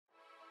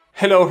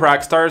Hello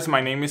Rockstars, my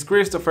name is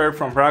Christopher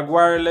from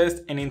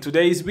RAKwireless, and in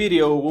today's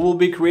video we will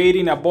be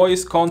creating a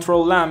voice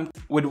control lamp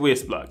with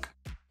WisBlock,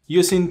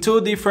 using two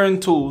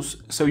different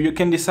tools so you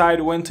can decide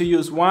when to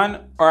use one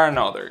or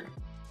another.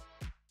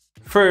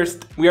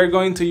 First, we are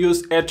going to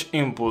use Edge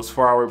Impulse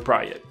for our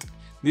project.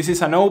 This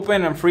is an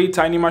open and free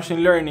tiny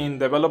machine learning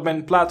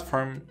development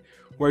platform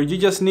where you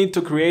just need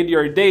to create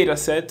your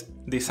dataset,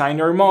 design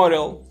your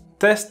model,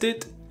 test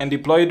it, and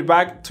deploy it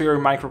back to your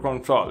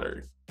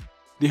microcontroller.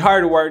 The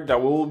hardware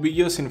that we will be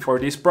using for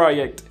this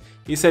project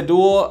is a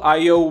dual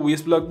I/O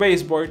WisBlock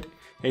baseboard,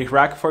 a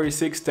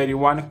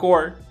RAK4631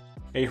 core,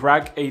 a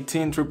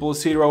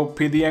RAK18000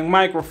 PDN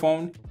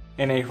microphone,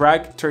 and a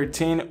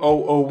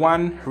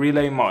RAK13001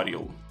 relay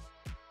module.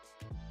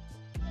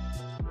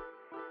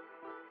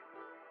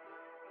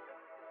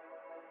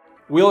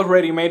 We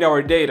already made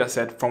our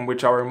dataset from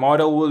which our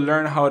model will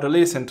learn how to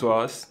listen to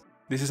us.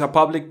 This is a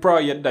public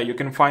project that you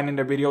can find in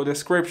the video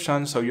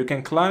description, so you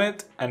can clone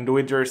it and do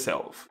it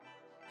yourself.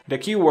 The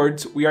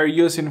keywords we are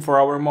using for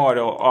our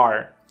model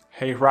are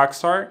 "Hey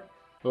Rockstar,"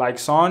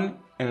 "Lights on,"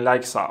 and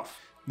 "Lights off."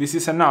 This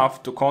is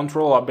enough to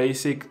control a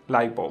basic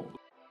light bulb.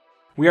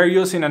 We are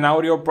using an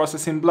audio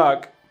processing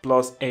block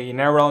plus a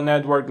neural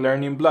network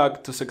learning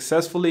block to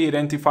successfully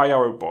identify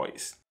our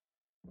voice.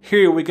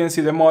 Here we can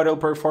see the model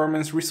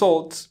performance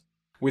results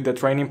with the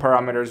training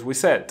parameters we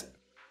set.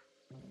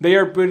 They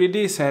are pretty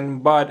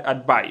decent, but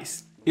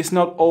advice: it's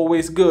not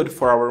always good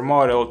for our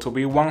model to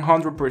be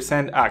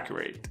 100%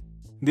 accurate.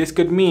 This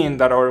could mean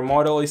that our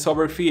model is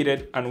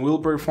overfitted and will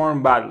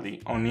perform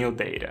badly on new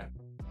data.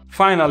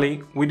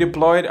 Finally, we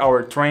deployed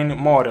our trained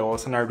model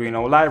as an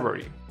Arduino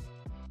library.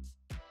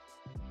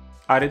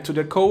 Add it to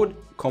the code,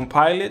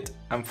 compile it,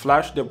 and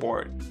flash the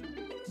board.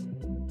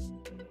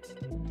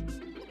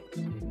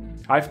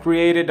 I've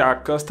created a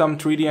custom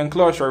 3D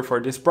enclosure for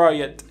this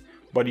project,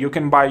 but you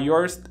can buy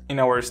yours in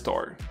our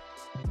store.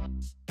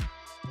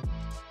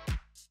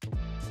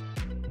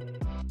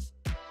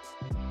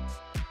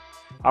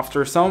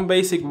 After some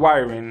basic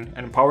wiring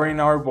and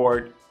powering our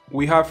board,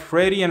 we have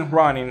ready and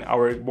running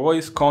our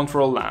voice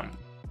control lamp.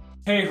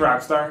 Hey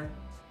Rockstar,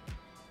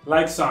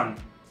 lights on.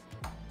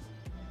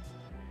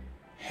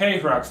 Hey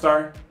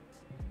Rockstar,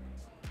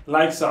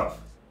 lights off.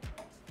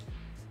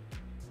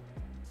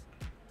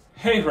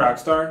 Hey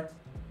Rockstar,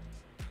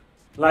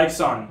 lights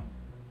on.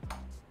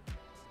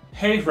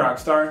 Hey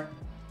Rockstar,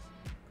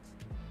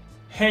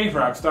 hey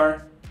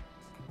Rockstar,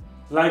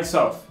 lights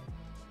off.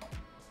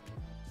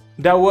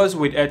 That was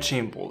with Edge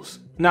Impulse.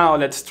 Now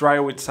let's try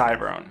with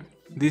Cyberon.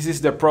 This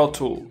is the Pro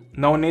tool.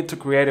 No need to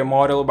create a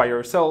model by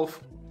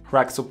yourself.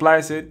 RAK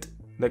supplies it.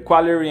 The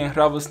quality and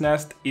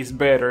robustness is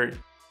better.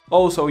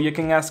 Also, you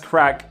can ask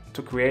RAK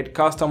to create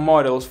custom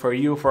models for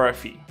you for a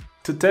fee.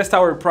 To test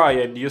our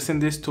project using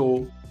this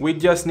tool, we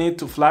just need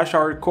to flash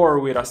our core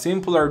with a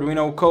simple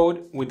Arduino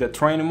code with the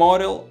trained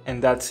model,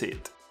 and that's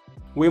it.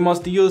 We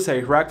must use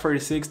a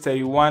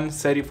RAK4631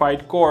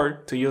 certified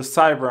core to use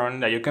Cyberon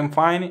that you can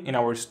find in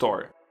our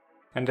store,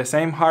 and the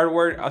same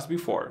hardware as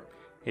before: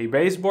 a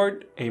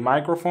baseboard, a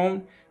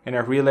microphone, and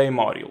a relay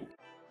module.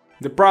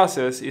 The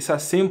process is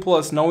as simple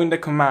as knowing the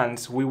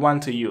commands we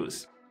want to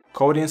use,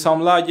 coding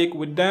some logic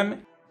with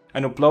them,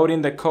 and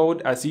uploading the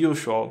code as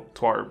usual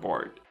to our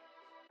board.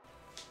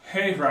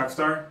 Hey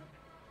Rockstar,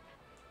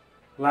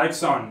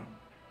 lights on.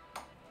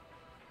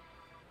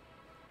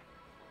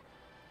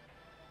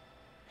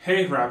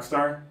 Hey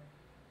Rockstar,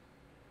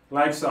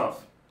 lights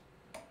off.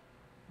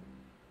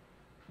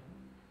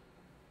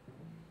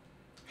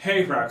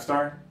 Hey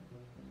Rockstar,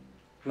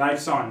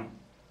 lights on.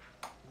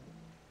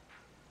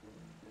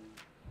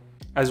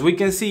 As we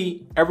can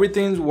see,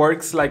 everything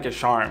works like a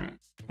charm.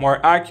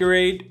 More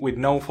accurate, with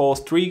no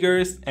false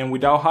triggers, and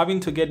without having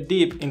to get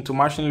deep into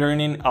machine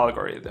learning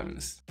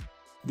algorithms.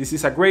 This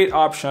is a great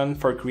option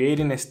for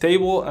creating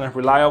stable and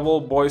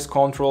reliable voice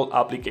control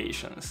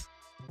applications.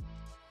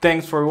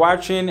 Thanks for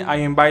watching.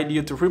 I invite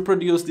you to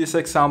reproduce this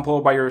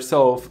example by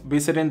yourself,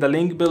 visiting the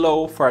link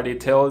below for a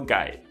detailed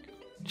guide.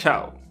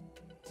 Ciao!